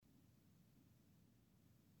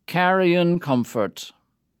Carrion Comfort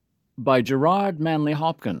by Gerard Manley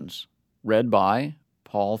Hopkins, read by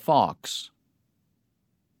Paul Fox.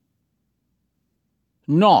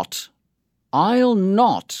 Not, I'll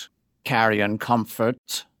not, Carrion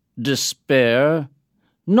Comfort, despair,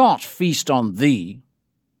 not feast on thee.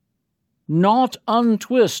 Not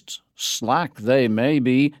untwist, slack they may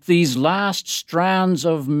be, these last strands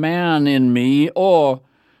of man in me, or,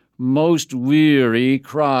 most weary,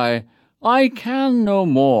 cry, I can no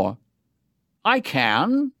more. I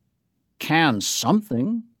can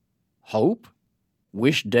something, hope,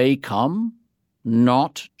 wish day come,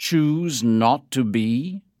 not choose not to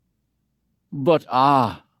be. But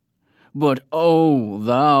oh,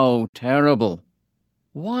 thou terrible,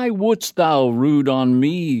 why wouldst thou root on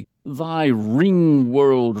me thy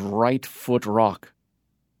ring-whirled right foot rock,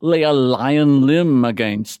 lay a lion limb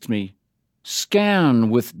against me, scan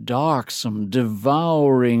with darksome,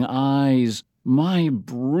 devouring eyes my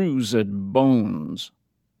bruised bones,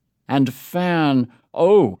 and fan,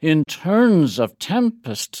 in turns of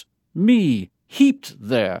tempest, me heaped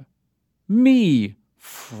there, me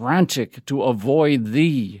frantic to avoid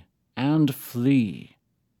thee and flee.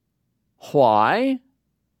 Why?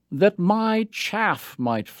 That my chaff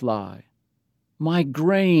might fly, my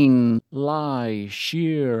grain lie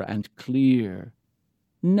sheer and clear.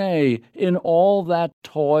 Nay, in all that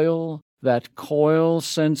toil, that coil,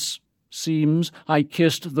 since, seems, I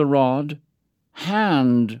kissed the rod,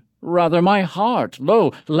 hand, rather my heart,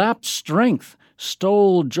 lo, lapped strength,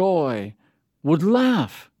 stole joy, would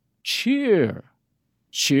laugh, cheer.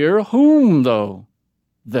 Cheer whom, though?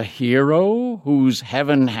 The hero whose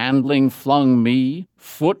heaven-handling flung me,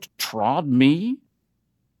 foot trod me?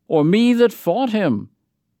 Or me that fought him?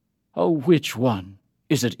 Oh, which one?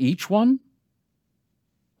 Is it each one?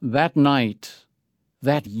 That night,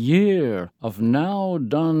 that year of now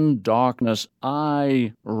done darkness,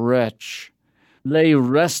 I, wretch, lay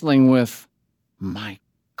wrestling with my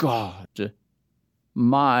God,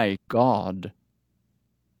 my God.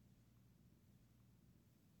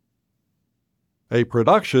 A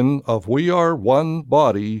production of We Are One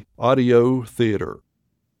Body Audio Theater.